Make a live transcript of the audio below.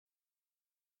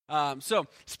So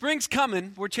spring's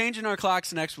coming. We're changing our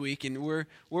clocks next week, and we're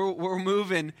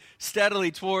moving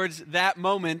steadily towards that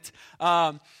moment.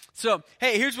 So,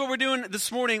 hey, here's what we're doing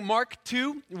this morning. Mark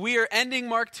 2. We are ending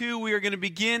Mark 2. We are going to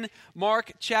begin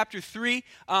Mark chapter 3.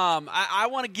 I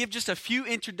want to give just a few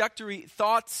introductory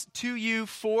thoughts to you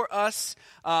for us.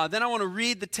 Then I want to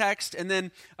read the text, and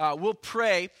then we'll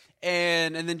pray.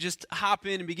 And then just hop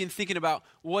in and begin thinking about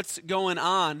what's going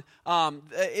on.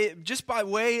 Just by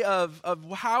way of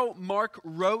how Mark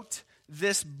wrote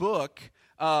this book,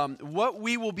 what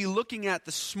we will be looking at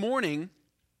this morning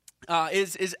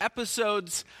is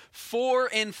episodes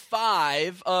 4 and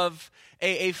 5 of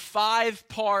a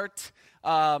 5-part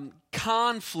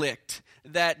conflict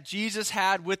that Jesus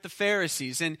had with the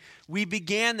Pharisees. And we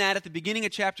began that at the beginning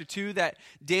of chapter 2 that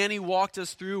Danny walked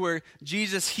us through, where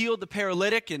Jesus healed the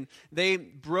paralytic and they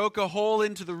broke a hole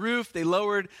into the roof. They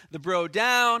lowered the bro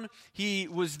down. He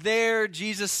was there.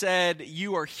 Jesus said,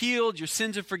 "You are healed. Your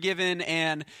sins are forgiven."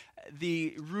 And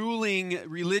the ruling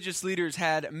religious leaders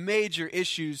had major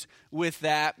issues with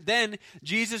that. Then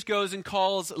Jesus goes and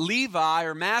calls Levi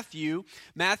or Matthew.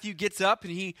 Matthew gets up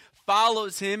and he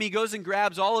follows him. He goes and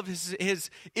grabs all of his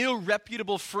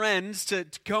ill-reputable friends to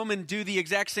come and do the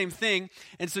exact same thing.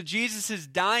 And so Jesus is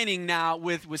dining now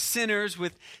with sinners,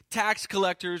 with tax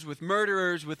collectors, with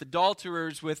murderers, with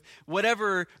adulterers, with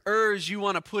whatever you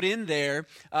want to put in there.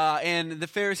 And the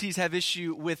Pharisees have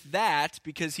issue with that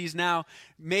because he's now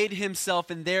made himself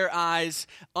in their eyes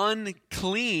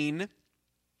unclean.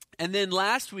 And then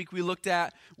last week we looked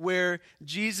at where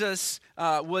Jesus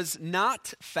was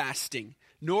not fasting,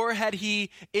 nor had he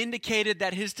indicated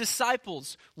that his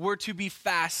disciples were to be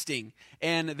fasting.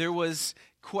 And there was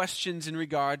questions in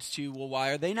regards to, well, why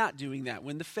are they not doing that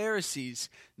when the Pharisees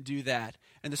do that?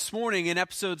 And this morning in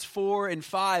episodes 4 and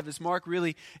 5, as Mark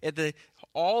really at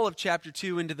all of chapter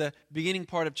 2 into the beginning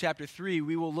part of chapter 3,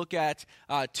 we will look at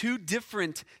two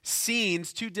different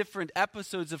scenes, two different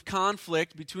episodes of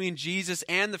conflict between Jesus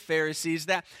and the Pharisees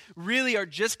that really are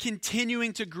just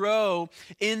continuing to grow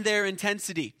in their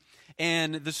intensity.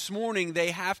 And this morning, they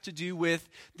have to do with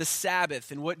the Sabbath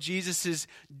and what Jesus is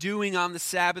doing on the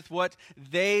Sabbath, what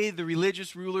the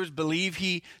religious rulers, believe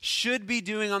he should be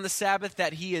doing on the Sabbath,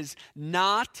 that he is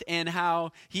not, and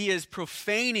how he is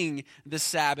profaning the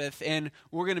Sabbath. And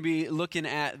we're going to be looking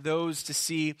at those to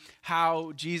see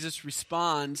how Jesus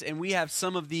responds. And we have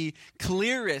some of the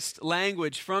clearest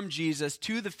language from Jesus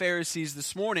to the Pharisees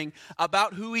this morning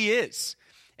about who he is.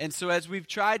 And so as we've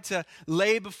tried to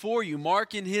lay before you,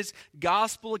 Mark in his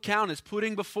gospel account is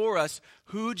putting before us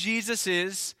who Jesus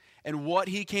is and what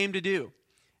he came to do.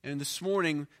 And this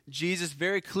morning, Jesus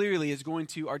very clearly is going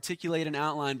to articulate an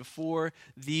outline before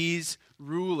these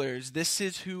rulers. This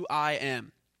is who I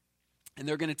am. And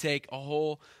they're going to take a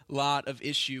whole lot of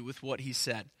issue with what he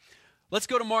said. Let's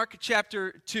go to Mark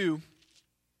chapter 2,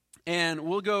 and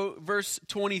we'll go verse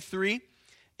 23.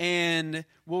 And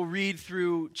we'll read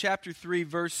through chapter 3,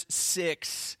 verse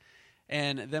 6,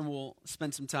 and then we'll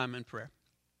spend some time in prayer.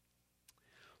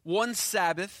 One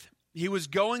Sabbath, he was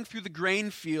going through the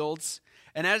grain fields,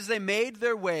 and as they made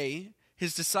their way,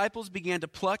 his disciples began to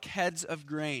pluck heads of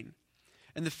grain.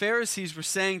 And the Pharisees were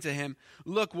saying to him,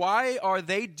 "Look, why are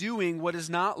they doing what is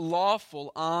not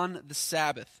lawful on the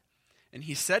Sabbath?" And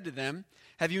he said to them,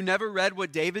 "Have you never read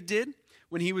what David did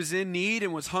when he was in need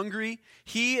and was hungry,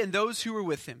 he and those who were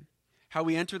with him, how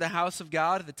he entered the house of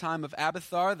God at the time of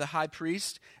Abiathar the high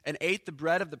priest, and ate the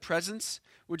bread of the presence,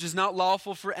 which is not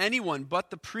lawful for anyone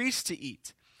but the priest to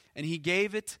eat, and he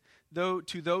gave it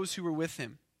to those who were with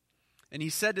him. And he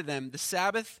said to them, the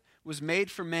Sabbath was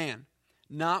made for man,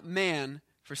 not man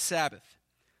for Sabbath.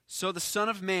 So the Son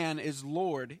of Man is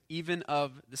Lord even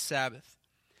of the Sabbath."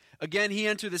 Again he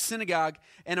entered the synagogue,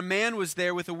 and a man was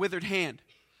there with a withered hand.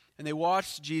 And they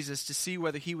watched Jesus to see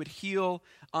whether he would heal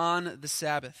on the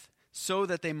Sabbath, so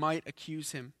that they might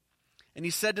accuse him. And he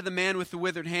said to the man with the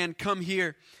withered hand, "Come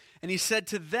here." And he said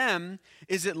to them,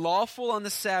 "Is it lawful on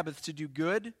the Sabbath to do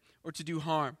good or to do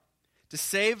harm, to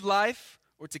save life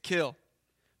or to kill?"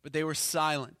 But they were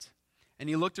silent. And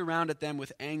he looked around at them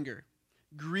with anger,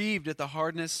 grieved at the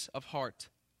hardness of heart,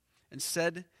 and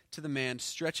said to the man,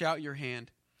 "Stretch out your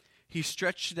hand." He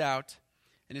stretched it out,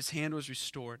 and his hand was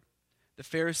restored. The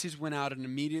Pharisees went out and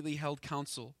immediately held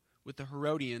counsel with the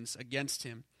Herodians against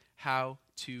him, how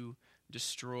to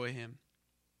destroy him.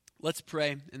 Let's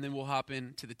pray, and then we'll hop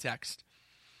into the text.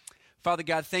 Father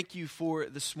God, thank you for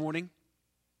this morning.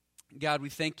 God, we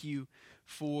thank you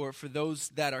for those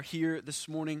that are here this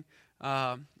morning.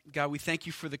 God, we thank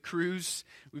you for the crews.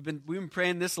 We've been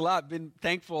praying this a lot, been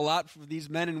thankful a lot for these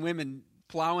men and women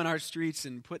plowing our streets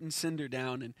and putting cinder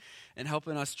down and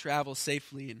helping us travel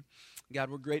safely. And God,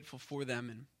 we're grateful for them.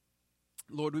 And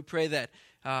Lord, we pray that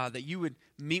that you would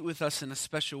meet with us in a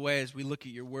special way as we look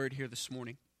at your word here this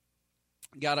morning.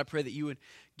 God, I pray that you would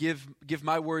give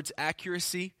my words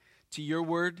accuracy to your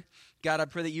word. God, I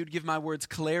pray that you would give my words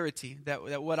clarity,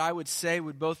 that what I would say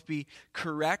would both be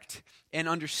correct and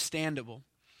understandable.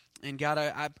 And God,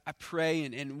 I pray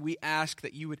and we ask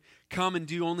that you would come and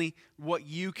do only what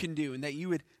you can do, and that you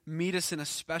would meet us in a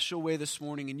special way this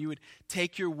morning, and you would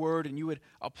take your word and you would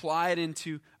apply it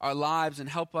into our lives and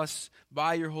help us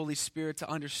by your Holy Spirit to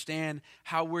understand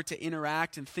how we're to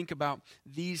interact and think about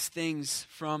these things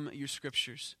from your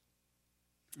scriptures.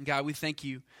 And God, we thank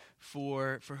you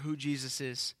for who Jesus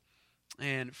is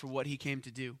and for what he came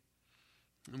to do.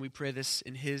 And we pray this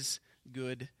in his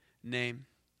good name.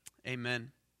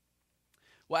 Amen.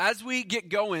 Well, as we get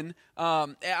going,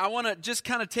 I want to just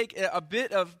kind of take a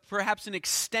bit of perhaps an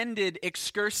extended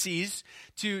excursus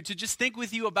to just think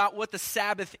with you about what the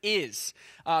Sabbath is.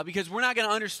 Because we're not going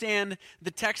to understand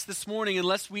the text this morning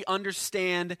unless we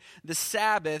understand the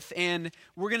Sabbath. And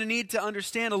we're going to need to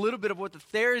understand a little bit of what the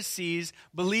Pharisees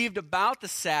believed about the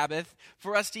Sabbath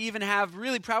for us to even have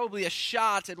really probably a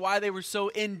shot at why they were so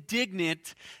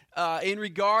indignant in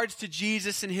regards to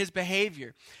Jesus and his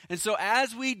behavior. And so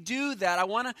as we do that, I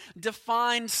want to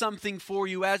define something for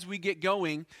you as we get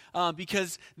going,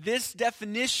 because this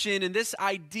definition and this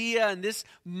idea and this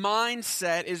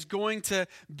mindset is going to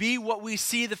be what we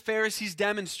see the Pharisees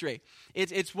demonstrate.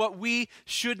 It's what we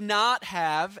should not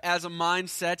have as a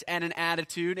mindset and an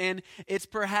attitude, and it's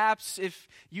perhaps, if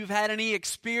you've had any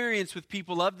experience with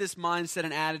people of this mindset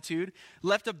and attitude,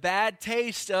 left a bad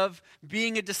taste of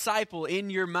being a disciple in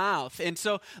your mouth. And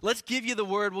so let's give you the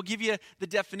word. We'll give you the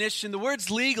definition. The word's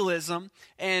legalism,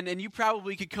 and you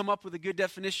probably could come up with a good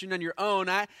definition on your own.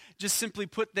 I just simply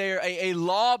put there a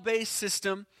law-based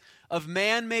system of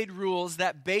man-made rules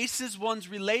that bases one's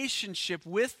relationship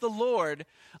with the Lord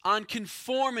on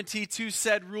conformity to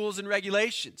said rules and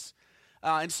regulations.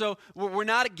 And so we're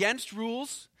not against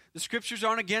rules. The scriptures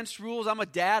aren't against rules. I'm a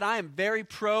dad. I am very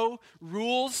pro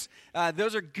rules.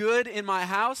 Those are good in my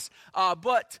house.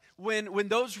 But when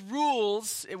those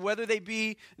rules, whether they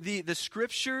be the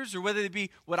scriptures or whether they be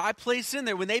what I place in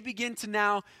there, when they begin to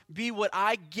now be what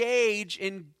I gauge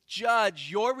and judge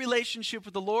your relationship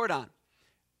with the Lord on,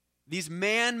 these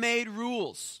man-made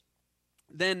rules,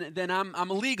 then I'm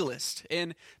a legalist.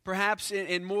 And perhaps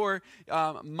in more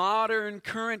modern,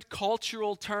 current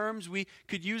cultural terms, we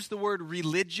could use the word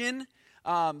religion.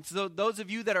 So those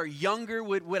of you that are younger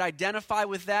would identify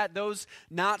with that. Those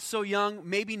not so young,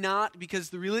 maybe not,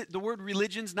 because the word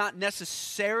religion's not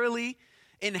necessarily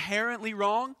inherently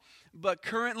wrong. But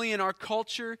currently in our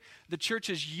culture, the church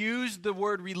has used the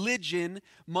word religion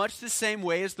much the same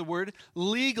way as the word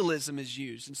legalism is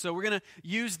used. And so we're going to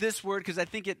use this word because I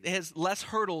think it has less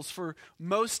hurdles for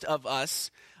most of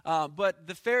us. But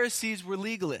the Pharisees were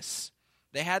legalists.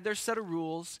 They had their set of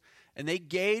rules, and they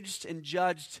gauged and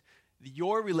judged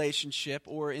your relationship,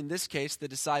 or in this case, the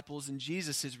disciples and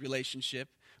Jesus' relationship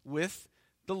with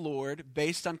the Lord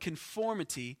based on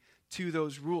conformity to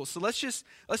those rules. So let's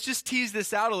just tease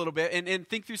this out a little bit and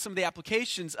think through some of the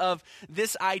applications of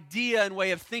this idea and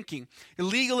way of thinking.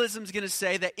 Legalism is going to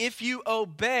say that if you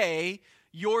obey,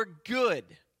 you're good.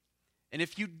 And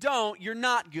if you don't, you're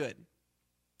not good.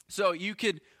 So you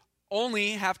could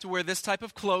only have to wear this type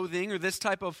of clothing or this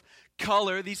type of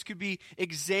color. These could be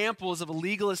examples of a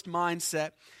legalist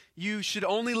mindset. You should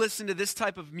only listen to this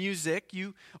type of music.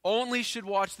 You only should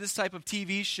watch this type of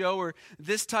TV show or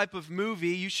this type of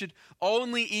movie. You should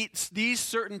only eat these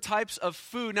certain types of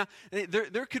food. Now,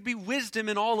 there could be wisdom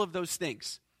in all of those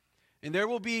things. And there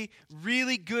will be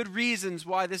really good reasons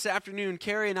why this afternoon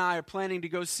Carrie and I are planning to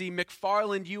go see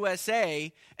McFarland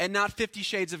USA and not 50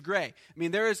 Shades of Grey. I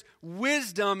mean, there is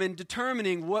wisdom in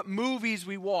determining what movies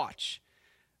we watch.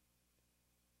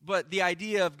 But the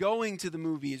idea of going to the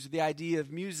movies, the idea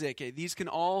of music, these can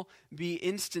all be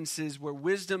instances where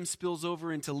wisdom spills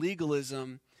over into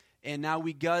legalism, and now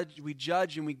we judge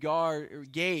and we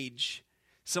gauge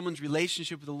someone's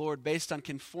relationship with the Lord based on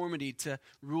conformity to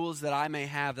rules that I may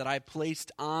have, that I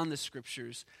placed on the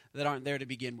scriptures that aren't there to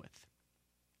begin with.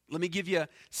 Let me give you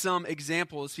some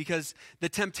examples, because the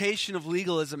temptation of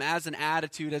legalism as an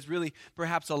attitude, as really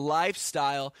perhaps a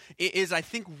lifestyle, is, I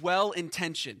think,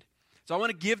 well-intentioned. So I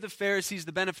want to give the Pharisees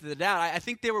the benefit of the doubt. I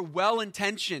think they were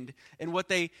well-intentioned in what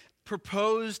they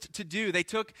proposed to do. They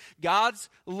took God's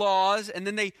laws and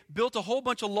then they built a whole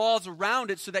bunch of laws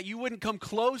around it so that you wouldn't come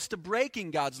close to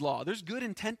breaking God's law. There's good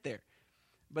intent there.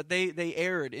 But they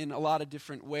erred in a lot of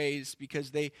different ways because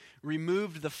they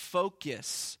removed the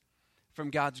focus from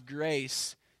God's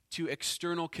grace to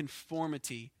external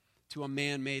conformity to a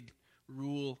man-made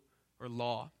rule or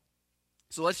law.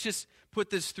 So let's just put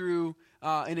this through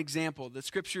an example. The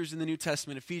scriptures in the New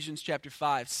Testament, Ephesians chapter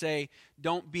 5, say,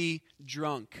 don't be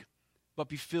drunk, but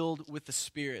be filled with the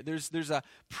Spirit. There's a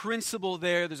principle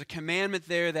there, there's a commandment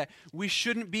there that we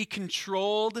shouldn't be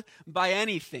controlled by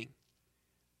anything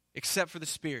except for the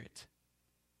Spirit.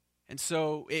 And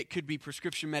so it could be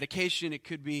prescription medication, it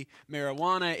could be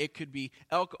marijuana, it could be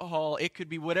alcohol, it could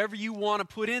be whatever you want to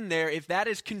put in there. If that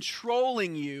is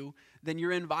controlling you, then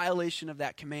you're in violation of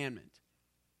that commandment.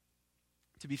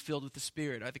 To be filled with the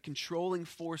Spirit. The controlling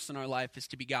force in our life is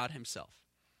to be God himself.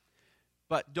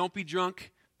 But don't be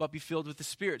drunk, but be filled with the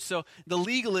Spirit. So the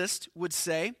legalist would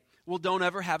say, well, don't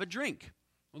ever have a drink.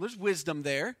 Well, there's wisdom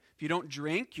there. If you don't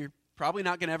drink, you're probably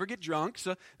not going to ever get drunk.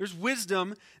 So there's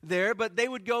wisdom there. But they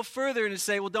would go further and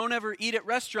say, well, don't ever eat at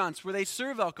restaurants where they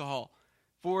serve alcohol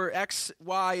for X,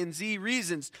 Y, and Z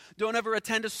reasons. Don't ever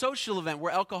attend a social event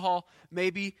where alcohol may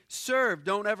be served.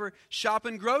 Don't ever shop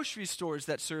in grocery stores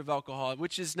that serve alcohol,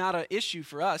 which is not an issue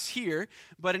for us here.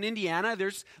 But in Indiana,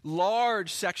 there's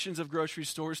large sections of grocery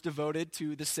stores devoted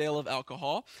to the sale of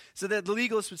alcohol. So that the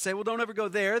legalists would say, well, don't ever go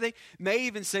there. They may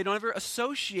even say, don't ever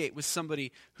associate with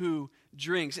somebody who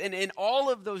drinks. And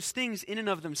all of those things in and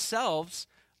of themselves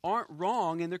aren't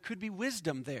wrong, and there could be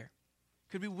wisdom there.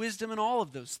 Could be wisdom in all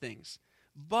of those things.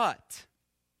 But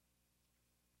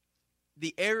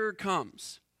the error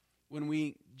comes when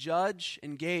we judge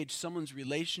and gauge someone's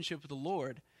relationship with the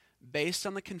Lord based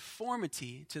on the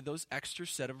conformity to those extra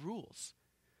set of rules.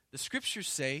 The scriptures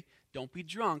say, don't be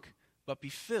drunk, but be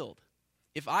filled.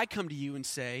 If I come to you and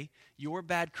say, you're a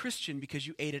bad Christian because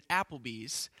you ate at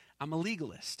Applebee's, I'm a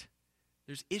legalist.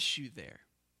 There's issue there.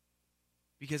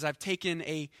 Because I've taken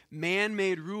a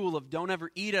man-made rule of don't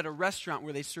ever eat at a restaurant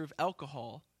where they serve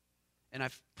alcohol, and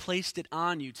I've placed it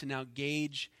on you to now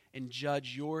gauge and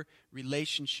judge your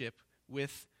relationship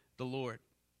with the Lord.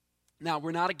 Now,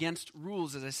 we're not against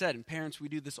rules, as I said, and parents, we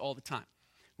do this all the time.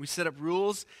 We set up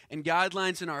rules and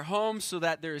guidelines in our homes so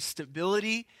that there is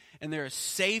stability and there is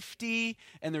safety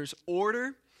and there's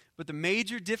order. But the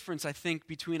major difference, I think,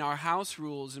 between our house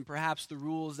rules and perhaps the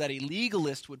rules that a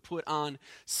legalist would put on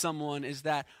someone is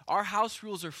that our house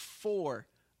rules are for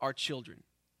our children.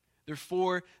 They're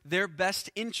for their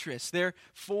best interests. They're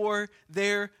for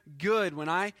their good. When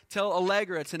I tell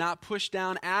Allegra to not push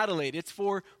down Adelaide, it's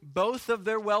for both of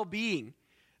their well-being.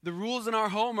 The rules in our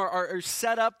home are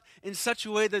set up in such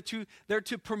a way that they're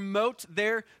to promote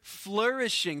their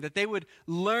flourishing, that they would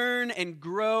learn and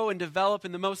grow and develop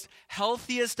in the most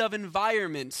healthiest of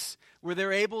environments where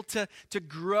they're able to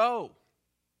grow.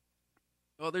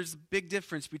 Well, there's a big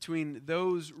difference between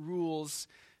those rules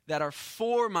that are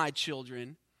for my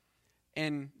children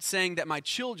and saying that my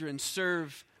children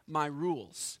serve my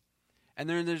rules. And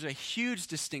then there's a huge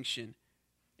distinction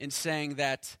in saying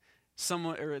that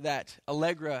someone or that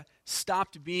Allegra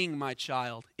stopped being my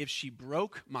child if she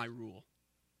broke my rule,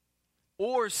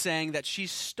 or saying that she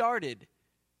started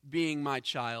being my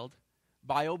child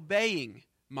by obeying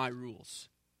my rules.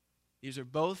 These are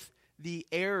both the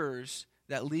errors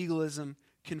that legalism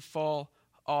can fall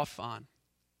off on.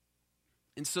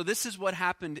 And so this is what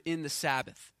happened in the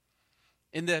Sabbath.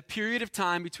 In the period of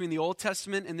time between the Old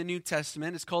Testament and the New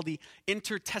Testament, it's called the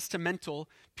intertestamental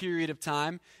period of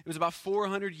time. It was about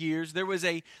 400 years. There was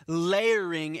a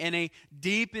layering and a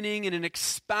deepening and an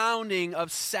expounding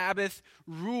of Sabbath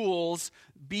rules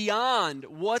beyond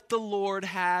what the Lord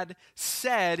had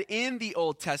said in the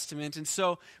Old Testament. And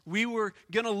so we were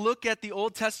going to look at the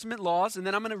Old Testament laws, and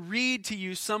then I'm going to read to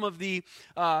you some of the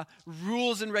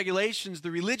rules and regulations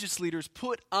the religious leaders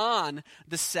put on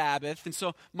the Sabbath. And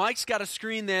so Mike's got a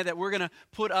screen there that we're going to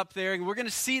put up there, and we're going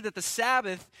to see that the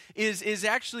Sabbath is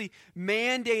actually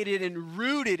mandated and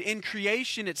rooted in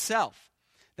creation itself.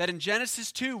 That in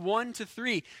Genesis 2,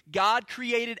 1-3, God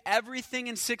created everything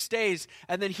in 6 days,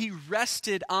 and then he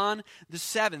rested on the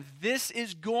seventh. This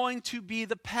is going to be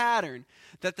the pattern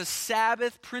that the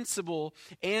Sabbath principle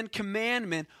and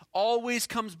commandment always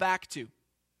comes back to.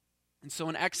 And so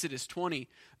in Exodus 20,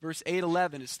 verse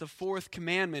 8-11, it's the fourth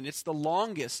commandment. It's the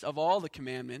longest of all the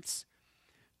commandments.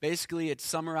 Basically, it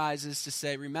summarizes to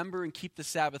say, remember and keep the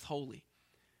Sabbath holy.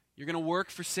 You're going to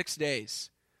work for 6 days.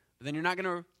 But then you're not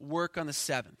going to work on the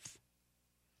seventh.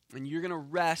 And you're going to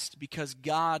rest because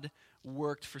God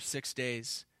worked for 6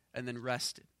 days and then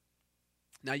rested.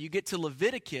 Now you get to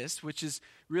Leviticus, which is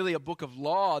really a book of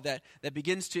law that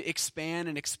begins to expand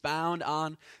and expound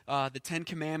on the Ten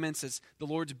Commandments as the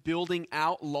Lord's building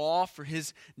out law for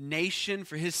his nation,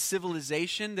 for his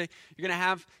civilization. You're going to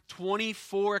have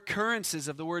 24 occurrences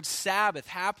of the word Sabbath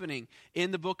happening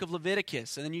in the book of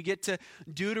Leviticus. And then you get to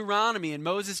Deuteronomy, and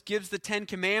Moses gives the Ten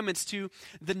Commandments to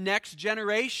the next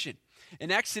generation.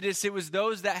 In Exodus, it was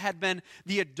those that had been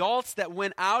the adults that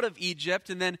went out of Egypt,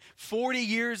 and then 40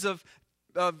 years of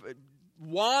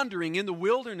wandering in the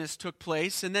wilderness took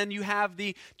place, and then you have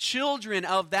the children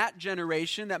of that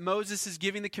generation that Moses is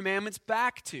giving the commandments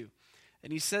back to.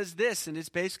 And he says this, and it's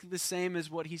basically the same as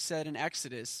what he said in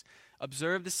Exodus: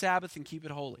 observe the Sabbath and keep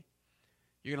it holy.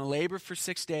 You're going to labor for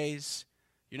 6 days.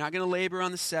 You're not going to labor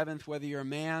on the seventh, whether you're a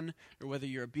man or whether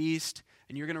you're a beast,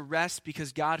 and you're going to rest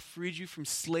because God freed you from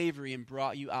slavery and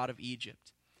brought you out of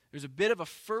Egypt. There's a bit of a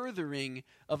furthering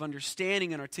of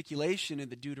understanding and articulation in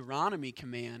the Deuteronomy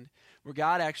command, where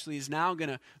God actually is now going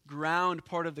to ground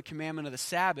part of the commandment of the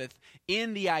Sabbath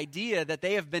in the idea that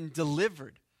they have been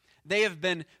delivered. They have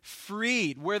been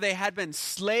freed. Where they had been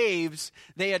slaves,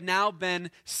 they had now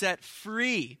been set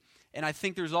free. And I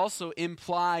think there's also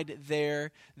implied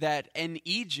there that in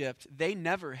Egypt, they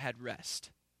never had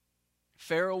rest.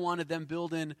 Pharaoh wanted them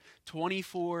built in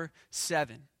 24/7.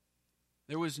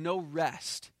 There was no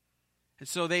rest. And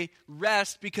so they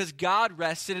rest because God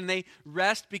rested, and they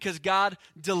rest because God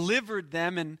delivered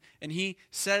them, and he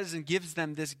says and gives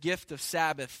them this gift of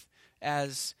Sabbath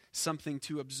as something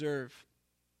to observe.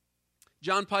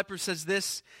 John Piper says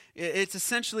this: it's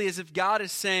essentially as if God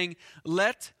is saying,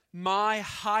 let my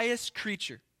highest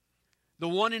creature, the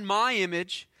one in my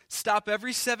image, stop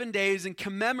every 7 days and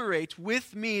commemorate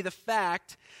with me the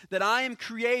fact that I am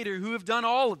creator who have done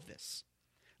all of this.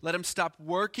 Let him stop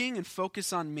working and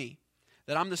focus on me,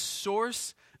 that I'm the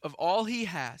source of all he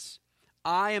has.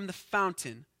 I am the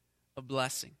fountain of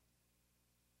blessing.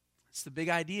 It's the big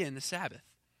idea in the Sabbath.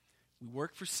 We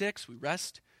work for 6, we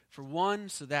rest for 1,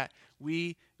 so that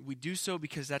we do so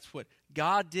because that's what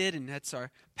God did, and that's our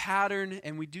pattern,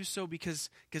 and we do so because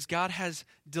God has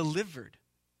delivered.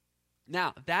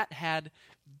 Now, that had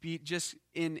just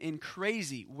in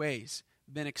crazy ways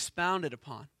been expounded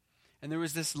upon. And there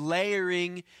was this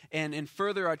layering and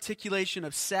further articulation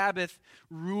of Sabbath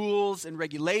rules and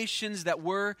regulations that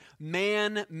were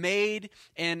man-made.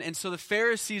 And so the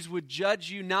Pharisees would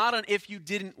judge you not on if you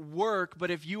didn't work,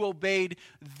 but if you obeyed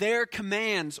their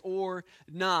commands or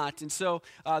not. And so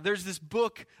there's this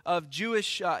book of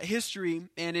Jewish history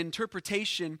and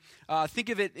interpretation. Think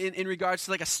of it in regards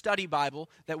to like a study Bible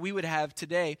that we would have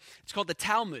today. It's called the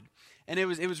Talmud. And it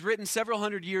was written several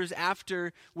hundred years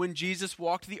after when Jesus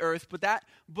walked the earth. But that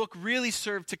book really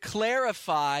served to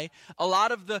clarify a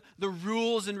lot of the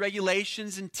rules and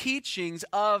regulations and teachings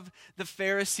of the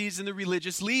Pharisees and the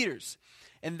religious leaders.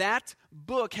 And that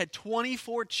book had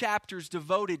 24 chapters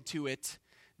devoted to it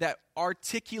that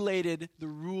articulated the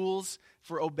rules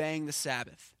for obeying the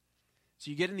Sabbath.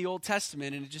 So you get in the Old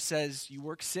Testament and it just says you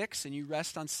work 6 and you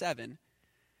rest on 7.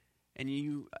 And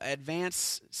you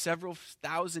advance several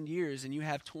thousand years and you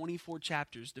have 24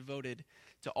 chapters devoted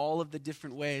to all of the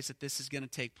different ways that this is going to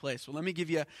take place. Well, let me give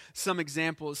you some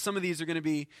examples. Some of these are going to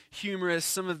be humorous.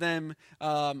 Some of them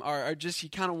are just, you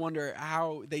kind of wonder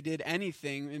how they did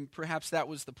anything, and perhaps that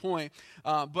was the point.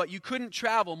 But you couldn't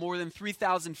travel more than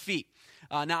 3,000 feet.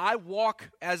 Now, I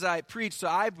walk as I preach, so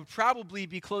I would probably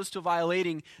be close to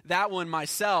violating that one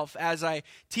myself as I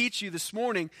teach you this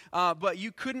morning. But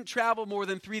you couldn't travel more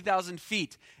than 3,000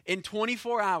 feet. In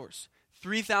 24 hours,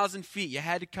 3,000 feet, you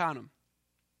had to count them.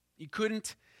 You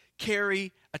couldn't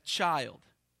carry a child.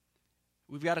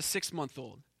 We've got a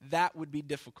 6-month-old. That would be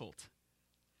difficult.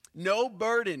 No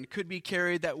burden could be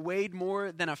carried that weighed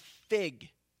more than a fig.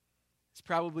 It's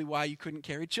probably why you couldn't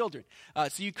carry children.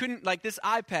 So you couldn't, like this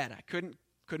iPad, I couldn't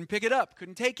pick it up,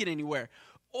 couldn't take it anywhere.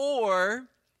 Or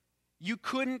you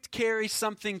couldn't carry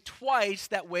something twice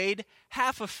that weighed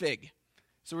half a fig.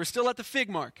 So we're still at the fig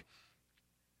mark.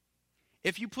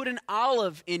 If you put an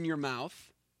olive in your mouth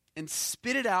and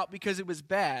spit it out because it was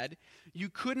bad, you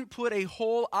couldn't put a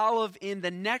whole olive in the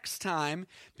next time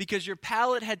because your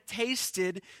palate had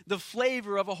tasted the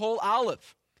flavor of a whole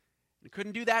olive. You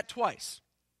couldn't do that twice.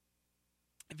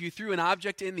 If you threw an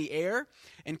object in the air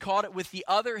and caught it with the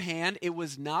other hand, it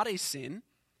was not a sin.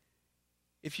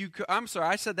 I'm sorry,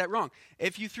 I said that wrong.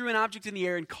 If you threw an object in the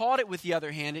air and caught it with the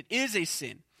other hand, it is a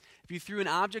sin. If you threw an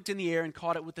object in the air and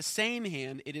caught it with the same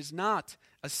hand, it is not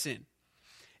a sin.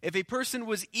 If a person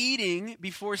was eating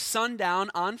before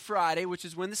sundown on Friday, which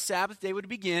is when the Sabbath day would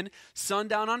begin,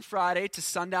 sundown on Friday to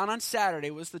sundown on Saturday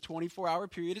was the 24-hour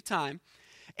period of time,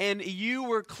 and you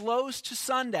were close to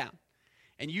sundown,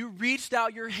 and you reached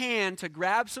out your hand to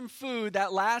grab some food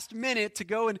that last minute to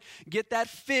go and get that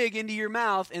fig into your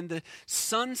mouth, and the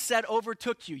sunset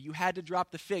overtook you, you had to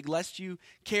drop the fig lest you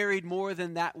carried more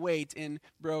than that weight and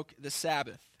broke the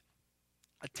Sabbath.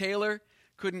 A tailor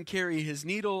couldn't carry his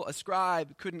needle, a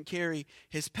scribe couldn't carry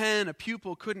his pen, a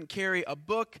pupil couldn't carry a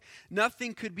book.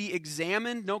 Nothing could be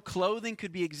examined, no clothing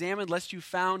could be examined lest you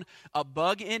found a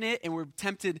bug in it and were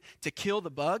tempted to kill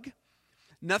the bug.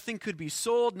 Nothing could be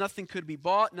sold, nothing could be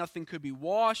bought, nothing could be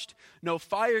washed, no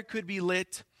fire could be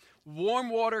lit.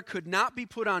 Warm water could not be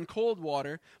put on cold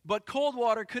water, but cold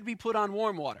water could be put on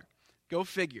warm water. Go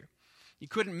figure. You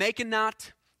couldn't make a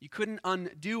knot, you couldn't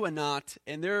undo a knot,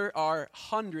 and there are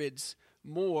hundreds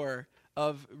more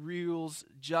of rules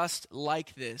just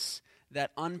like this that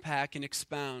unpack and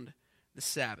expound the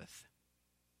Sabbath.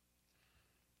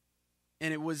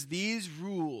 And it was these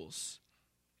rules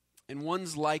and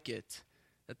ones like it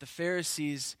that the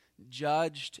Pharisees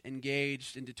judged,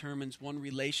 engaged, and determines one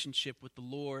relationship with the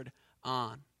Lord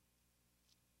on.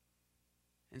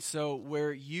 And so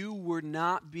where you would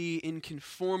not be in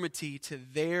conformity to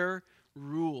their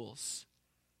rules,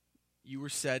 you were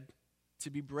said to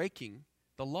be breaking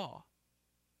the law.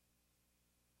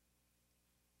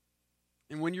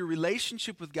 And when your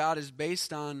relationship with God is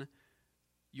based on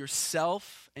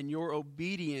yourself and your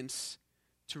obedience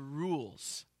to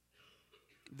rules,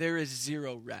 there is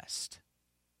zero rest.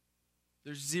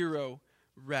 There's zero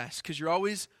rest because you're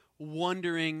always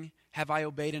wondering, have I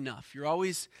obeyed enough? You're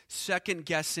always second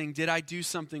guessing, did I do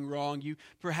something wrong? You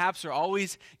perhaps are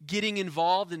always getting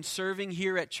involved in serving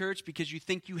here at church because you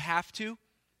think you have to,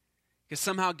 because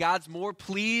somehow God's more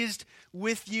pleased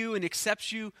with you and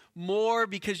accepts you more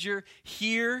because you're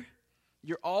here.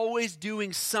 You're always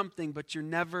doing something, but you're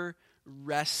never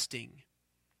resting.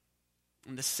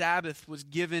 And the Sabbath was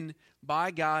given by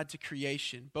God to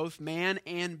creation, both man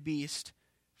and beast,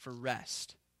 for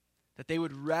rest. That they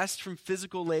would rest from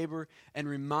physical labor and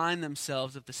remind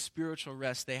themselves of the spiritual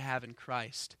rest they have in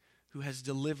Christ, who has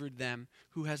delivered them,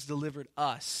 who has delivered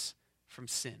us from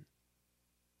sin.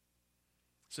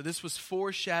 So this was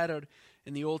foreshadowed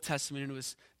in the Old Testament, and it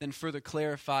was then further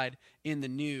clarified in the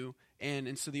New.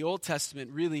 And so the Old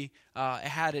Testament really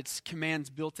had its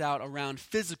commands built out around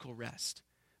physical rest.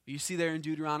 You see there in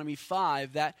Deuteronomy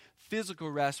 5 that physical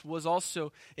rest was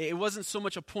also, it wasn't so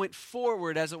much a point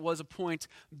forward as it was a point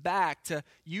back to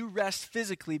you rest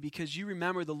physically because you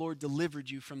remember the Lord delivered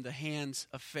you from the hands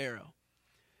of Pharaoh.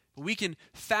 But we can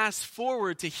fast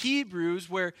forward to Hebrews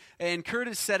where, and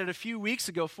Curtis said it a few weeks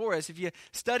ago for us, if you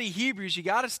study Hebrews, you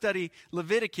got to study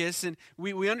Leviticus, and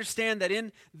we understand that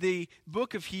in the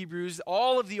book of Hebrews,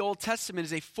 all of the Old Testament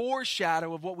is a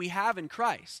foreshadow of what we have in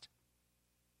Christ.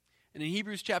 And in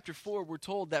Hebrews chapter 4, we're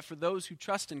told that for those who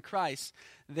trust in Christ,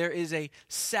 there is a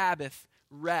Sabbath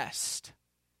rest.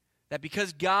 That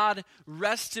because God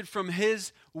rested from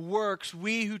his works,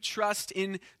 we who trust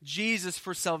in Jesus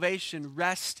for salvation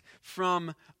rest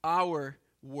from our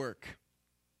work.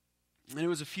 And it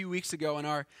was a few weeks ago in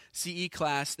our CE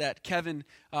class that Kevin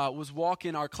was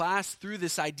walking our class through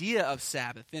this idea of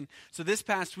Sabbath. And so this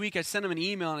past week I sent him an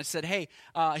email and I said, hey,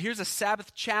 here's a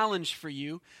Sabbath challenge for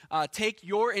you. Take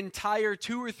your entire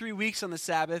 2 or 3 weeks on the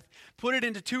Sabbath, put it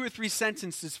into 2 or 3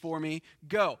 sentences for me,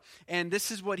 go. And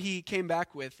this is what he came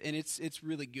back with, and it's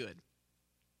really good.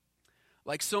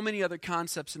 Like so many other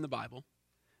concepts in the Bible,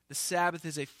 the Sabbath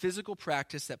is a physical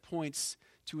practice that points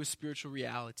to a spiritual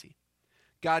reality.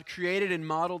 God created and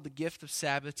modeled the gift of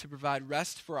Sabbath to provide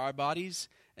rest for our bodies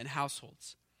and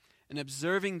households. And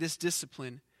observing this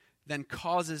discipline then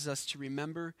causes us to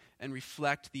remember and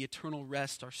reflect the eternal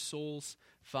rest our souls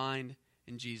find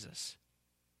in Jesus.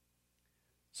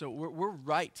 So we're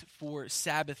right for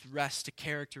Sabbath rest to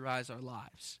characterize our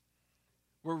lives.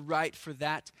 We're right for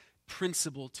that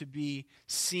principle to be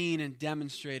seen and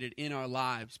demonstrated in our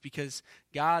lives because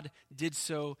God did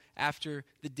so after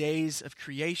the days of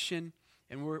creation.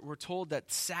 And we're told that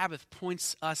Sabbath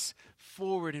points us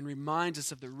forward and reminds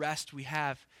us of the rest we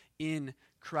have in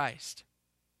Christ.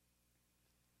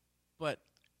 But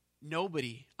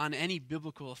nobody on any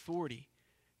biblical authority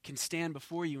can stand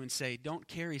before you and say, don't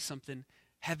carry something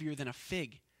heavier than a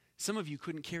fig. Some of you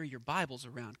couldn't carry your Bibles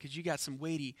around because you got some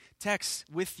weighty texts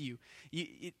with you.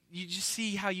 You just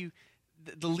see how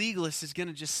the legalist is going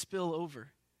to just spill over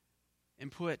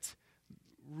and put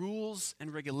rules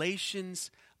and regulations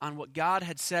on what God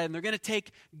had said, and they're going to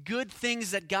take good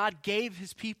things that God gave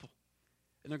his people,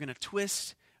 and they're going to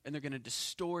twist, and they're going to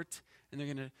distort, and they're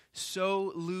going to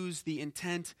so lose the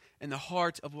intent and the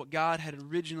heart of what God had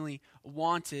originally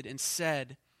wanted and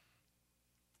said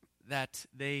that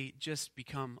they just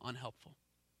become unhelpful.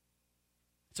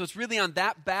 So it's really on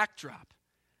that backdrop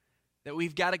that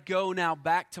we've got to go now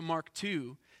back to Mark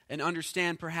 2 and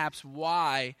understand perhaps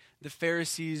why the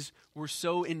Pharisees were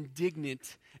so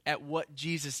indignant at what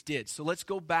Jesus did. So let's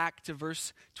go back to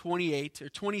verse 23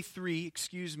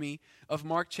 of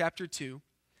Mark chapter 2.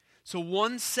 So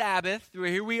one Sabbath,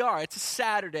 here we are, it's a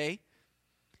Saturday,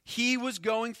 he was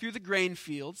going through the grain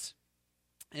fields,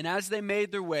 and as they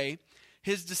made their way,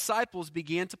 his disciples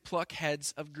began to pluck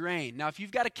heads of grain. Now, if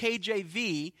you've got a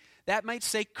KJV, that might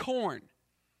say corn.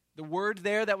 The word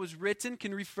there that was written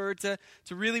can refer to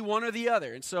really one or the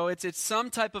other. And so it's some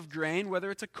type of grain,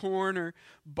 whether it's a corn or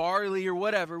barley or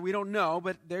whatever. We don't know,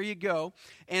 but there you go.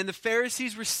 And the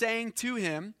Pharisees were saying to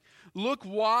him, "Look,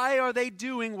 why are they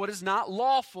doing what is not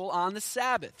lawful on the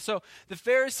Sabbath?" So the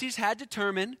Pharisees had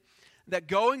determined that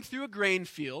going through a grain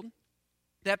field,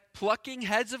 that plucking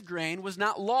heads of grain was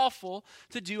not lawful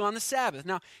to do on the Sabbath.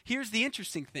 Now, here's the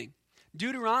interesting thing.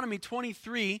 Deuteronomy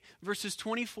 23, verses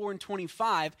 24 and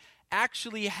 25,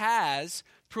 actually has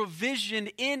provision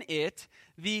in it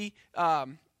the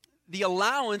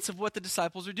allowance of what the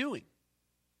disciples are doing.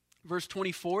 Verse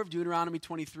 24 of Deuteronomy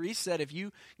 23 said, if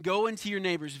you go into your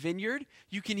neighbor's vineyard,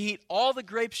 you can eat all the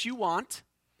grapes you want,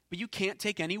 but you can't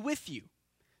take any with you.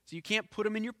 So you can't put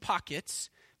them in your pockets,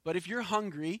 but if you're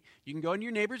hungry, you can go in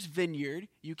your neighbor's vineyard,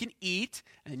 you can eat,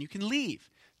 and then you can leave.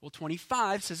 Well,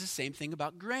 25 says the same thing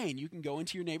about grain. You can go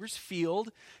into your neighbor's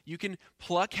field, you can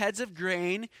pluck heads of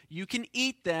grain, you can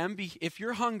eat them if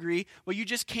you're hungry, but you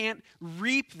just can't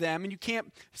reap them, and you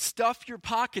can't stuff your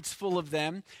pockets full of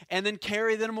them and then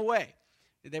carry them away.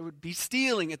 They would be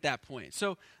stealing at that point.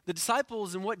 So the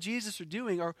disciples and what Jesus are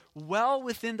doing are well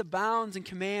within the bounds and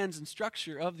commands and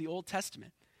structure of the Old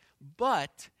Testament.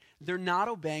 But they're not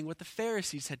obeying what the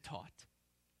Pharisees had taught.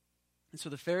 And so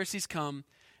the Pharisees come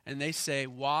and they say,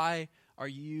 why are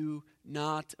you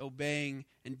not obeying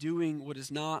and doing what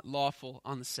is not lawful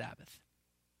on the Sabbath?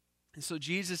 And so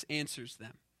Jesus answers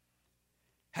them.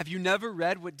 Have you never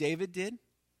read what David did?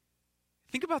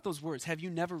 Think about those words. Have you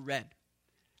never read?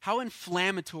 How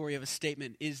inflammatory of a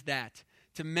statement is that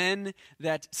to men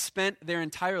that spent their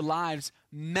entire lives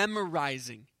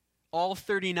memorizing all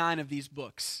 39 of these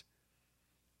books?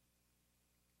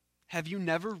 Have you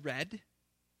never read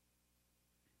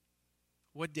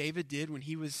what David did when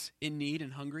he was in need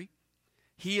and hungry?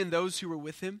 He and those who were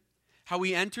with him. How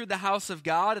he entered the house of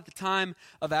God at the time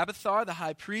of Abiathar, the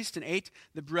high priest, and ate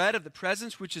the bread of the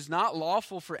presence, which is not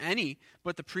lawful for any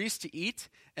but the priest to eat,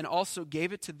 and also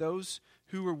gave it to those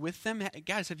who were with them.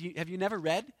 Guys, have you never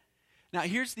read? Now,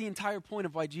 here's the entire point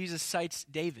of why Jesus cites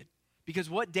David. Because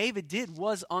what David did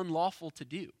was unlawful to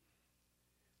do.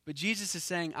 But Jesus is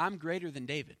saying, I'm greater than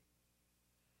David.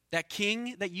 That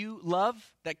king that you love,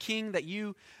 that king that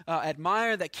you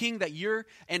admire, that king that you're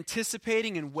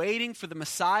anticipating and waiting for the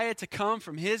Messiah to come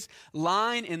from his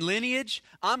line and lineage,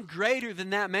 I'm greater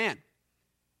than that man.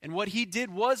 And what he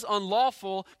did was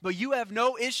unlawful, but you have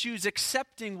no issues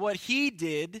accepting what he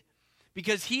did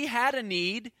because he had a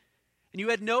need, and you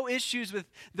had no issues with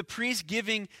the priest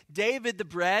giving David the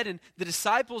bread and the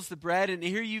disciples the bread, and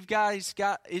here you guys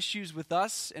got issues with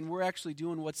us, and we're actually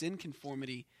doing what's in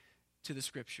conformity to the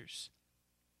Scriptures.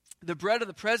 The bread of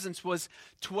the presence was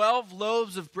 12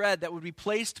 loaves of bread that would be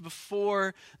placed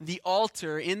before the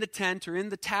altar in the tent or in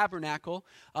the tabernacle,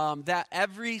 that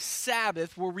every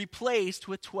Sabbath were replaced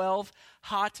with 12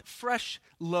 hot, fresh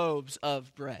loaves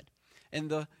of bread.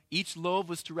 And each loaf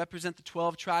was to represent the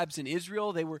 12 tribes in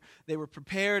Israel. They were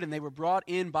prepared and they were brought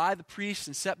in by the priests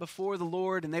and set before the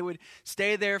Lord, and they would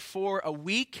stay there for a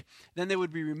week. Then they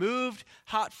would be removed.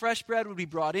 Hot, fresh bread would be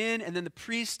brought in, and then the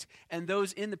priest and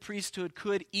those in the priesthood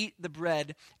could eat the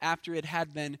bread after it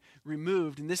had been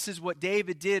removed. And this is what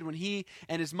David did when he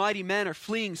and his mighty men are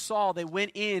fleeing Saul. They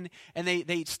went in and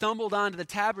they stumbled onto the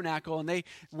tabernacle, and they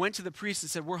went to the priest and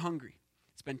said, we're hungry.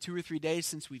 It's been 2 or 3 days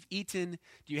since we've eaten.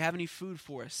 Do you have any food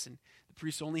for us? And the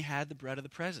priest only had the bread of the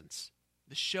presence,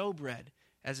 the show bread,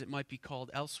 as it might be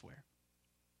called elsewhere.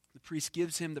 The priest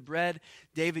gives him the bread.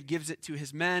 David gives it to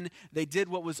his men. They did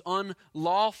what was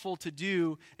unlawful to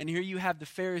do. And here you have the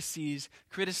Pharisees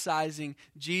criticizing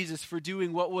Jesus for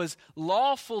doing what was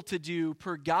lawful to do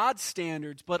per God's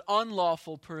standards, but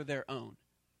unlawful per their own.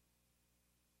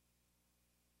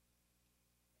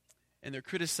 And they're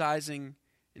criticizing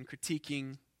and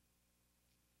critiquing,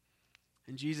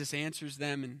 and Jesus answers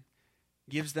them and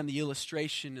gives them the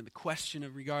illustration and the question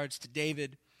in regards to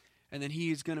David, and then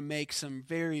he is going to make some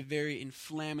very, very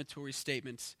inflammatory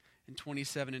statements in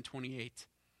 27 and 28.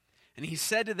 And he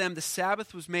said to them, the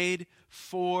Sabbath was made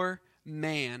for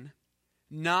man,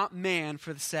 not man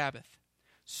for the Sabbath.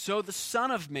 So the Son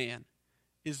of Man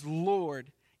is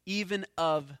Lord even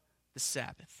of the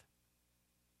Sabbath.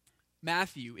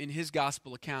 Matthew, in his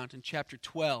gospel account in chapter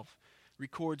 12,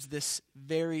 records this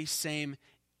very same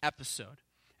episode.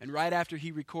 And right after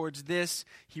he records this,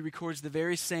 he records the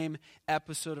very same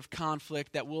episode of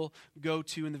conflict that we'll go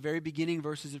to in the very beginning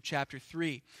verses of chapter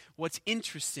 3. What's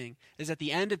interesting is at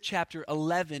the end of chapter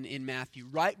 11 in Matthew,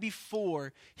 right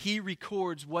before he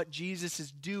records what Jesus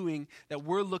is doing that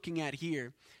we're looking at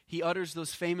here, he utters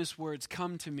those famous words,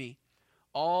 "Come to me,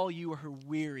 all you who are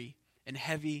weary and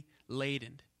heavy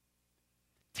laden.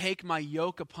 Take my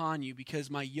yoke upon you, because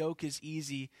my yoke is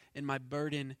easy and my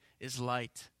burden is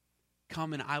light.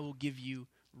 Come and I will give you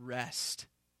rest."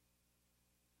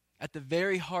 At the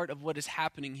very heart of what is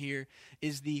happening here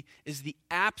is the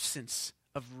absence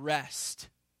of rest.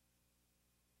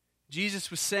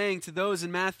 Jesus was saying to those in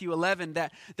Matthew 11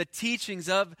 that the teachings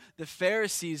of the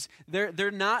Pharisees, they're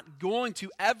not going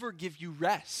to ever give you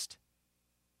rest.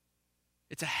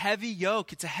 It's a heavy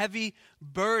yoke. It's a heavy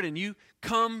burden. You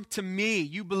come to me.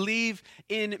 You believe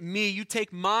in me. You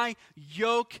take my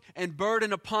yoke and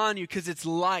burden upon you because it's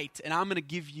light, and I'm going to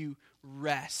give you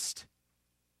rest.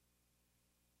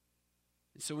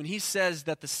 And so when he says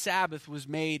that the Sabbath was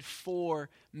made for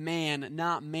man,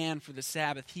 not man for the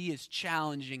Sabbath, he is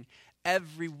challenging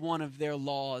every one of their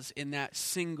laws in that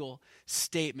single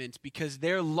statement, because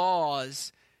their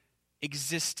laws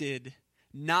existed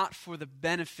not for the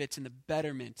benefit and the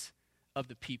betterment of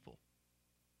the people.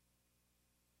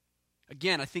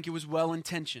 Again, I think it was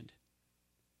well-intentioned,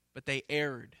 but they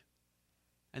erred.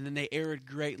 And then they erred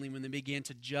greatly when they began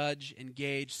to judge and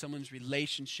gauge someone's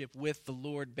relationship with the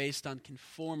Lord based on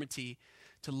conformity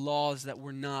to laws that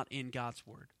were not in God's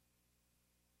Word.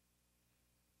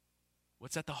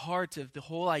 What's at the heart of the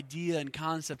whole idea and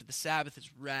concept of the Sabbath is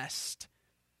rest.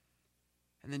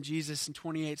 And then Jesus in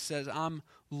 28 says, "I'm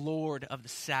Lord of the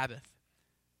Sabbath."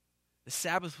 The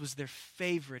Sabbath was their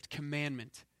favorite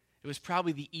commandment. It was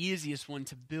probably the easiest one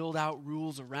to build out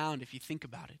rules around if you think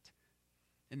about it.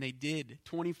 And they did.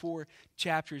 24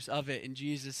 chapters of it, and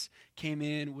Jesus came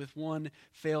in with one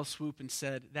fell swoop and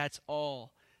said, "That's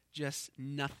all just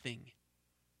nothing,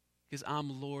 because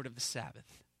I'm Lord of the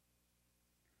Sabbath.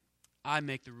 I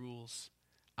make the rules.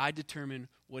 I determine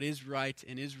what is right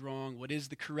and is wrong, what is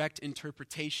the correct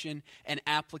interpretation and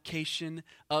application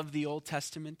of the Old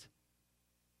Testament."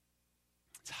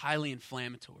 It's highly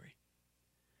inflammatory.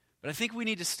 But I think we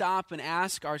need to stop and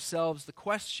ask ourselves the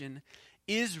question,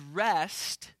 is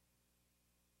rest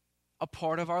a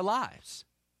part of our lives?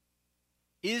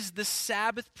 Is the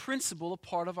Sabbath principle a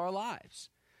part of our lives?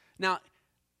 Now,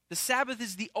 the Sabbath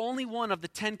is the only one of the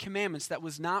 10 commandments that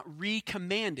was not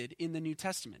recommanded in the New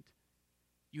Testament.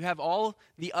 You have all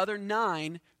the other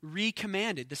 9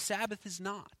 recommanded. The Sabbath is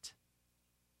not.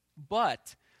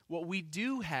 But what we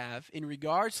do have in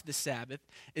regards to the Sabbath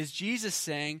is Jesus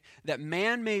saying that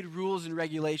man-made rules and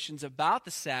regulations about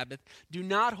the Sabbath do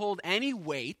not hold any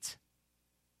weight,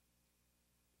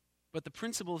 but the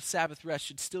principle of Sabbath rest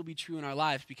should still be true in our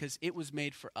lives because it was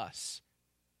made for us,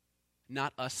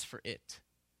 not us for it.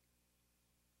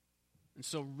 And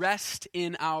so rest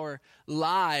in our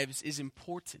lives is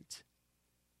important.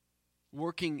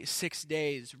 Working 6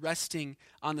 days, resting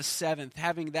on the 7th,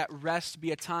 having that rest be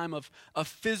a time of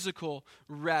physical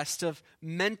rest, of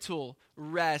mental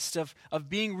rest, of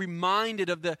being reminded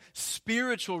of the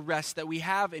spiritual rest that we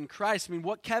have in Christ. I mean,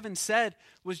 what Kevin said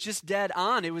was just dead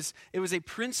on. It was a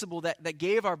principle that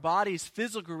gave our bodies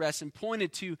physical rest and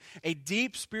pointed to a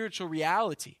deep spiritual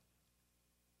reality.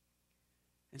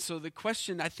 And so the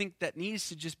question I think that needs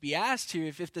to just be asked here,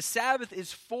 if the Sabbath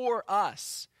is for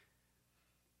us,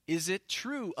 is it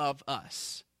true of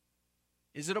us?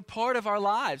 Is it a part of our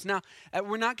lives? Now,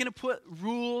 we're not going to put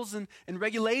rules and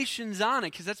regulations on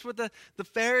it because that's what the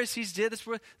Pharisees did. That's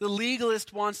what the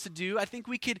legalist wants to do. I think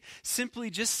we could simply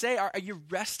just say, are you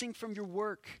resting from your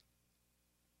work?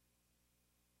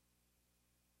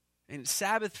 And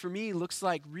Sabbath for me looks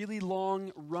like really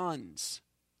long runs.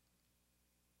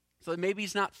 So maybe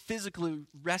he's not physically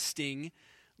resting,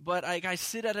 but I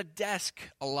sit at a desk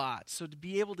a lot. So to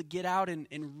be able to get out and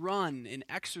run and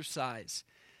exercise,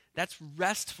 that's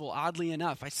restful, oddly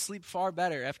enough. I sleep far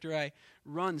better after I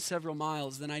run several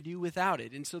miles than I do without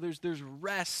it. And so there's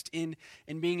rest in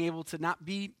being able to not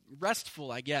be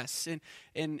restful, I guess.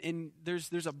 And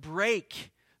there's a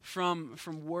break from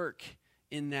work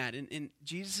in that. And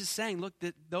Jesus is saying, look,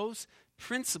 that those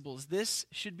principles, this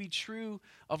should be true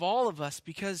of all of us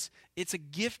because it's a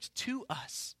gift to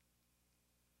us.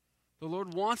 The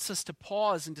Lord wants us to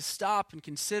pause and to stop and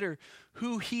consider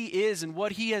who He is and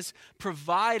what He has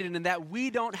provided, and that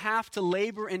we don't have to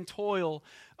labor and toil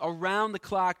around the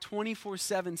clock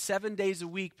 24/7, 7 days a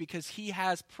week, because He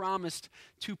has promised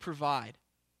to provide.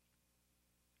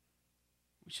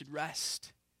 We should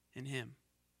rest in him.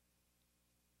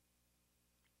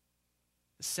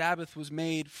 The Sabbath was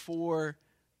made for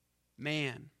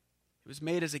man. It was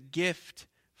made as a gift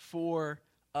for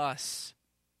us.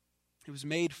 It was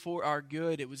made for our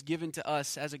good. It was given to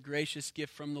us as a gracious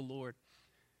gift from the Lord.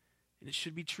 And it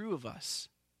should be true of us.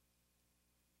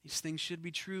 These things should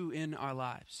be true in our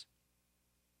lives.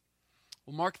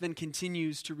 Well, Mark then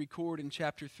continues to record in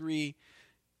chapter 3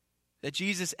 that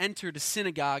Jesus entered a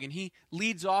synagogue, and he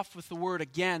leads off with the word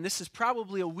again. This is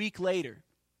probably a week later.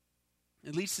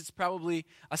 At least it's probably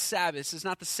a Sabbath. It's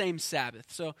not the same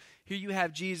Sabbath. So here you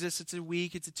have Jesus. It's a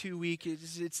week. It's a 2 week.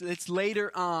 It's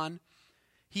later on.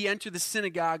 He entered the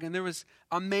synagogue, and there was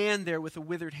a man there with a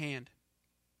withered hand.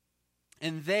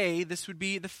 And this would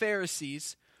be the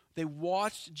Pharisees, they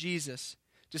watched Jesus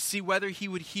to see whether he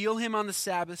would heal him on the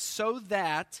Sabbath so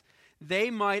that they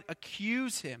might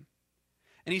accuse him.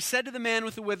 And he said to the man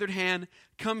with the withered hand,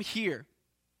 "Come here."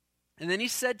 And then he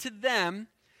said to them,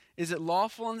 "Is it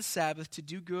lawful on the Sabbath to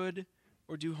do good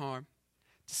or do harm,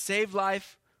 to save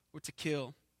life or to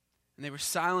kill?" And they were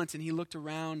silent, and he looked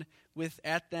around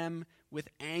at them with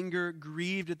anger,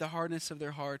 grieved at the hardness of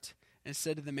their heart, and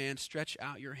said to the man, "Stretch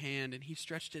out your hand." And he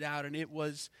stretched it out, and it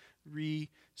was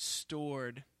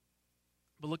restored.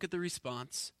 But look at the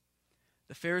response.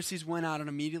 The Pharisees went out and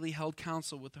immediately held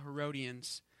counsel with the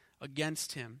Herodians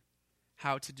against him,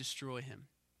 how to destroy him.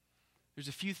 There's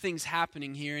a few things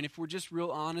happening here, and if we're just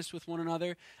real honest with one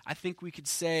another, I think we could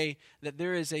say that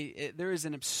there is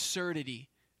an absurdity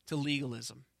to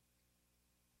legalism.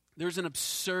 There's an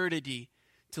absurdity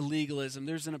to legalism.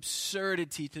 There's an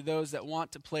absurdity to those that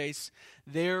want to place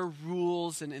their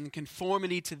rules and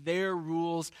conformity to their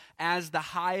rules as the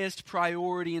highest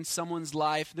priority in someone's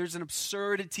life. There's an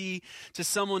absurdity to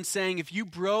someone saying, if you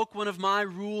broke one of my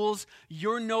rules,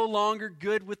 you're no longer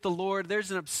good with the Lord.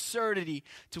 There's an absurdity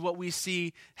to what we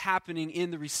see happening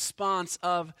in the response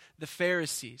of the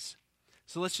Pharisees.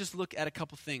 So let's just look at a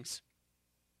couple things.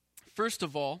 First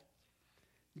of all,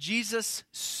 Jesus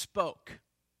spoke.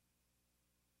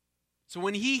 So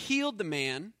when he healed the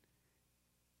man,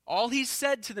 all he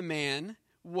said to the man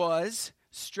was,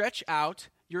 "Stretch out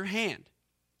your hand."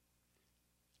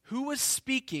 Who was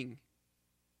speaking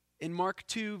in Mark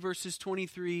 2, verses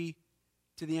 23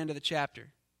 to the end of the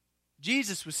chapter?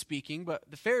 Jesus was speaking, but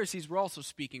the Pharisees were also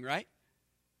speaking, right?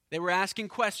 They were asking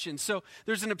questions. So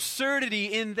there's an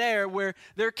absurdity in there where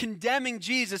they're condemning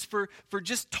Jesus for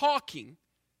just talking,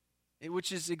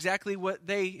 which is exactly what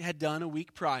they had done a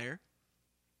week prior.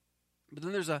 But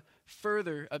then there's a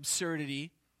further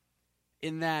absurdity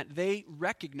in that they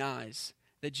recognize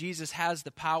that Jesus has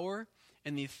the power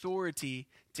and the authority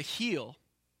to heal,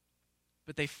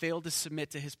 but they fail to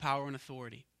submit to his power and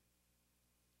authority.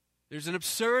 There's an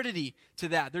absurdity to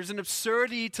that. There's an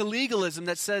absurdity to legalism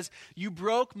that says, you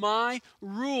broke my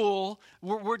rule,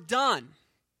 we're done.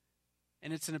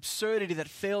 And it's an absurdity that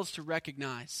fails to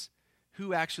recognize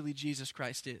who actually Jesus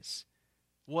Christ is,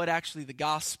 what actually the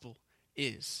gospel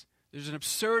is. There's an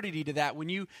absurdity to that when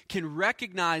you can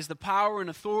recognize the power and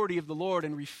authority of the Lord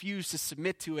and refuse to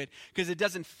submit to it because it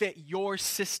doesn't fit your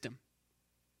system.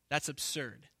 That's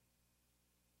absurd.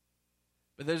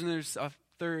 But there's a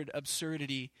third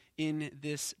absurdity in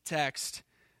this text.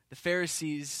 The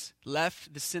Pharisees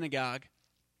left the synagogue.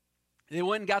 They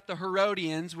went and got the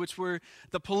Herodians, which were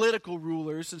the political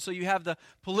rulers. And so you have the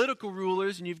political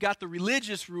rulers and you've got the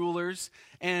religious rulers.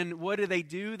 And what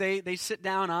do? They sit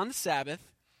down on the Sabbath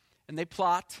and they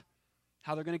plot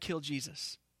how they're going to kill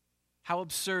Jesus. How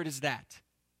absurd is that?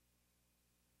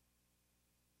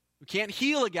 We can't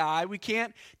heal a guy. We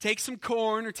can't take some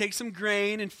corn or take some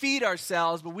grain and feed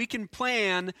ourselves, but we can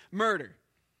plan murder.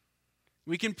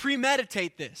 We can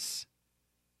premeditate this.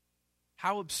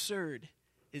 How absurd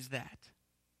is that?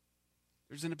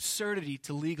 There's an absurdity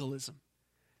to legalism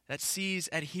that sees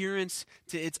adherence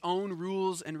to its own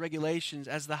rules and regulations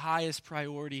as the highest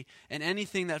priority, and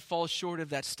anything that falls short of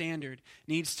that standard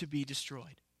needs to be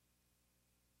destroyed.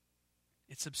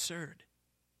 It's absurd.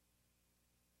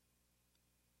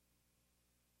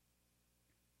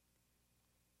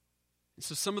 And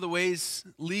so some of the ways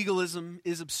legalism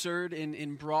is absurd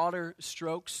in broader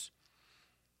strokes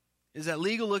is that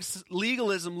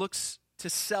legalism looks to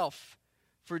self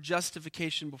for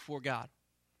justification before God.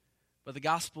 But the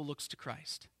gospel looks to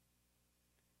Christ.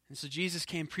 And so Jesus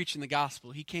came preaching the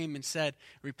gospel. He came and said,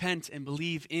 repent and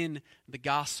believe in the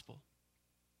gospel.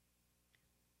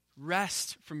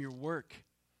 Rest from your work.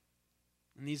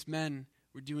 And these men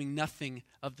were doing nothing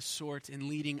of the sort and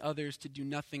leading others to do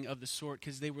nothing of the sort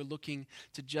because they were looking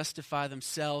to justify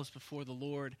themselves before the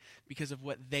Lord because of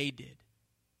what they did.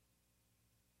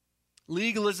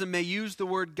 Legalism may use the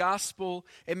word gospel,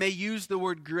 it may use the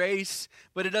word grace,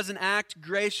 but it doesn't act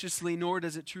graciously, nor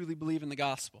does it truly believe in the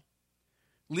gospel.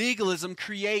 Legalism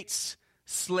creates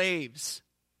slaves.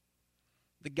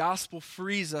 The gospel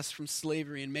frees us from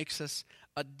slavery and makes us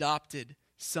adopted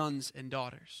sons and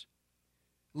daughters.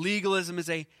 Legalism is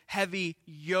a heavy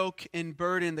yoke and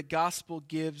burden. The gospel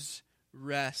gives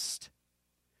rest.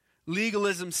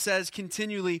 Legalism says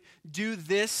continually, do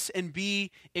this and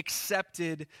be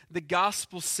accepted. The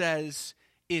gospel says,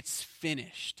 it's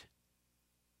finished.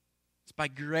 It's by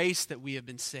grace that we have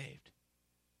been saved,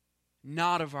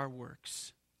 not of our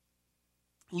works.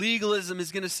 Legalism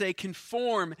is going to say,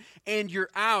 conform and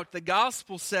you're out. The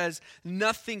gospel says,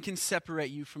 nothing can separate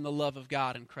you from the love of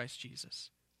God in Christ Jesus.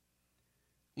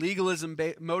 Legalism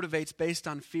motivates based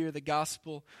on fear. The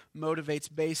gospel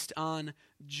motivates based on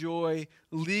joy.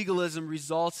 Legalism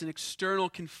results in external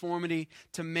conformity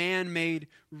to man-made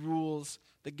rules.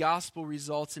 The gospel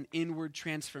results in inward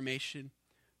transformation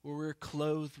where we're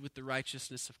clothed with the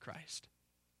righteousness of Christ.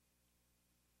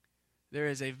 There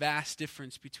is a vast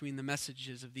difference between the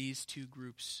messages of these two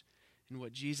groups and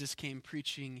what Jesus came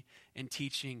preaching and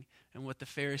teaching and what the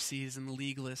Pharisees and the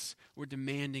legalists were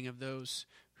demanding of those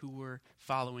who were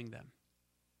following them.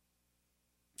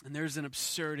 And there's an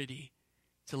absurdity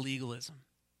to legalism.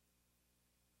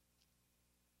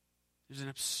 There's an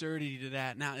absurdity to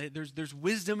that. Now, there's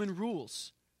wisdom in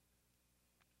rules.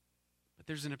 But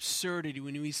there's an absurdity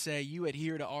when we say you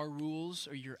adhere to our rules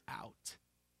or you're out.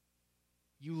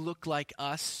 You look like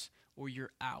us or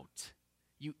you're out.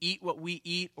 You eat what we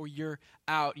eat or you're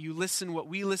out. You listen what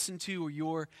we listen to or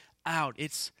you're out.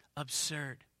 It's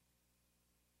absurd.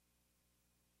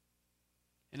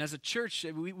 And as a church,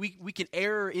 we can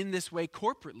err in this way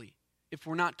corporately if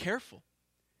we're not careful.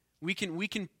 We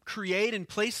can create and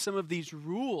place some of these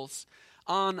rules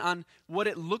on what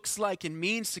it looks like and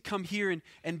means to come here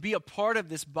and be a part of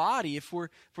this body if we're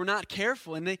not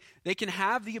careful. And they can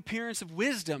have the appearance of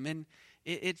wisdom, and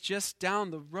it just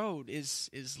down the road is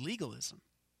legalism.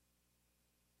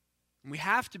 And we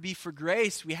have to be for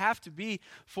grace. We have to be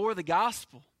for the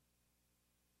gospel.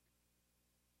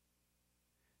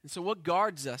 And so what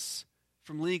guards us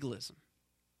from legalism?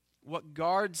 What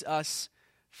guards us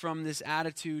from this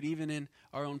attitude, even in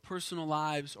our own personal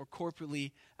lives or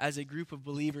corporately as a group of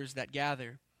believers that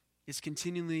gather, is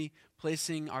continually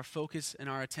placing our focus and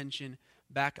our attention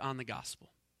back on the gospel.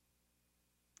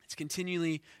 It's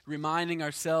continually reminding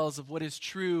ourselves of what is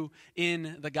true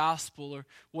in the gospel or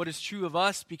what is true of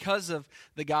us because of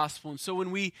the gospel. And so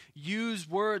when we use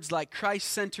words like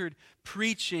Christ-centered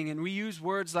preaching and we use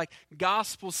words like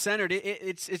gospel-centered,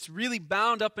 it's really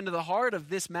bound up into the heart of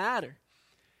this matter.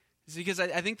 It's because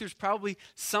I think there's probably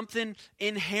something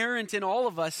inherent in all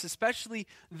of us, especially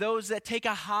those that take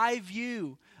a high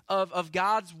view of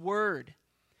God's word.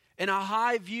 And a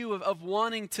high view of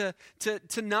wanting to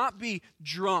not be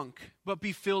drunk, but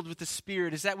be filled with the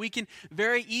Spirit, is that we can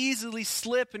very easily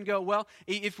slip and go, well,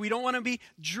 if we don't want to be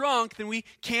drunk, then we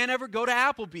can't ever go to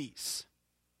Applebee's.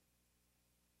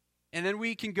 And then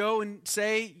we can go and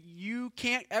say, you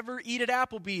can't ever eat at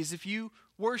Applebee's if you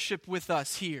worship with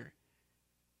us here.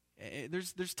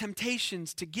 There's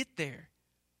temptations to get there.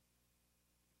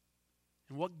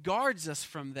 And what guards us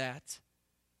from that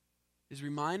is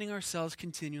reminding ourselves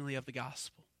continually of the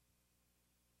gospel.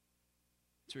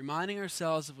 It's reminding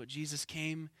ourselves of what Jesus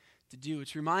came to do.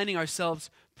 It's reminding ourselves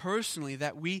personally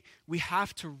that we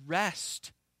have to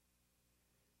rest.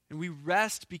 And we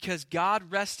rest because God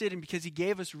rested and because He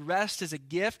gave us rest as a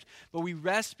gift, but we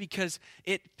rest because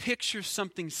it pictures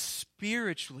something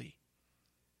spiritually.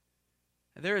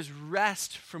 There is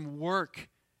rest from work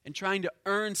and trying to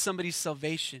earn somebody's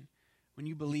salvation when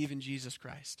you believe in Jesus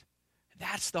Christ.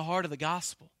 That's the heart of the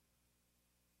gospel.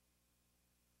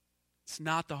 It's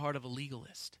not the heart of a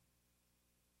legalist.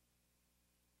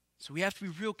 So we have to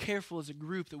be real careful as a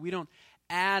group that we don't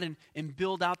add and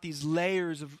build out these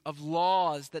layers of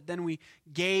laws that then we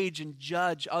gauge and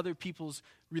judge other people's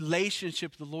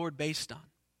relationship with the Lord based on.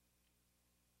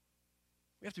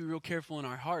 We have to be real careful in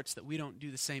our hearts that we don't do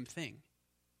the same thing.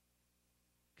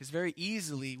 Because very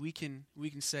easily we can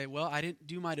say, well, I didn't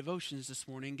do my devotions this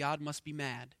morning. God must be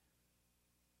mad.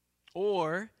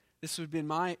 Or, this would have been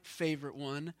my favorite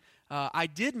one, I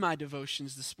did my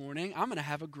devotions this morning. I'm going to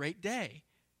have a great day.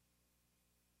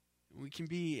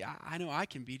 I know I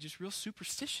can be just real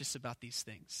superstitious about these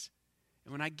things.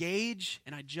 And when I gauge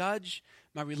and I judge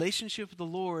my relationship with the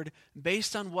Lord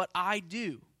based on what I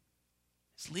do,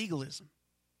 it's legalism.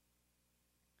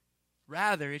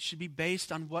 Rather, it should be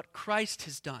based on what Christ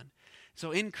has done.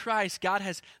 So in Christ, God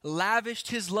has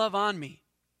lavished His love on me.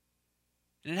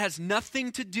 And it has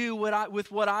nothing to do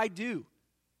with what I do.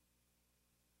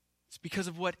 It's because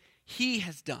of what he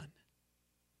has done.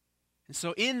 And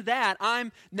so in that,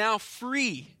 I'm now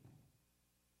free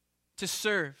to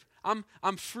serve. I'm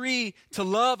free to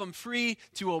love. I'm free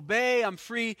to obey. I'm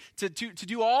free to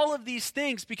do all of these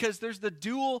things because there's the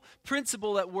dual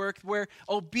principle at work where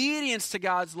obedience to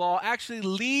God's law actually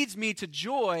leads me to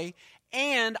joy,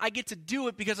 and I get to do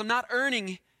it because I'm not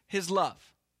earning his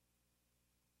love.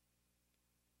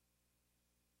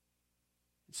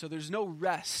 So there's no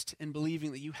rest in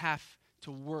believing that you have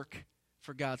to work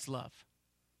for God's love.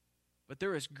 But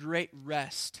there is great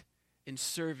rest in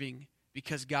serving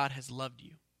because God has loved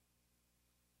you.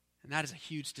 And that is a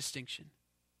huge distinction.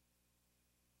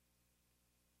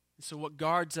 And so what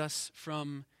guards us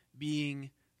from being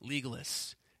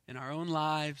legalists in our own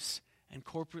lives and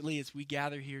corporately as we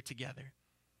gather here together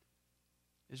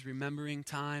is remembering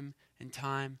time and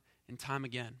time and time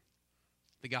again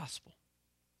the gospel.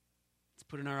 It's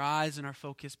putting our eyes and our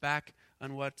focus back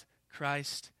on what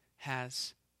Christ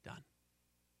has done.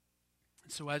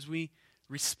 And so as we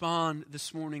respond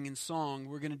this morning in song,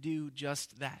 we're going to do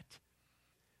just that.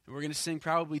 And we're going to sing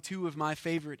probably two of my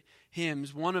favorite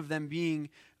hymns, one of them being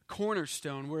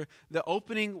Cornerstone, where the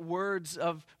opening words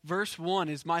of verse 1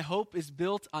 is, "My hope is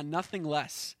built on nothing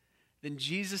less than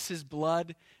Jesus'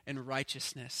 blood and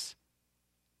righteousness."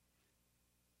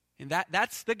 And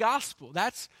that's the gospel.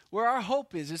 That's where our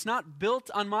hope is. It's not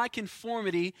built on my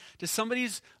conformity to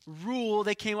somebody's rule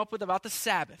they came up with about the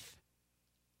Sabbath.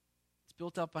 It's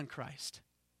built up on Christ.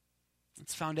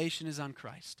 Its foundation is on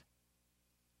Christ.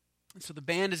 And so the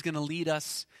band is going to lead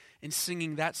us in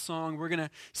singing that song. We're going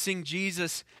to sing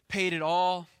Jesus Paid It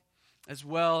All as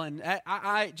well. And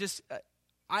I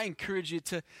encourage you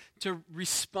to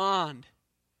respond,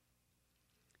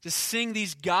 to sing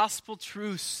these gospel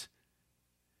truths,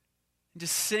 and to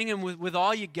sing them with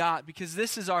all you got, because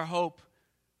this is our hope.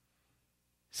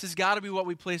 This has got to be what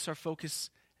we place our focus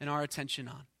and our attention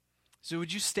on. So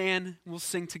would you stand and we'll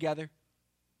sing together?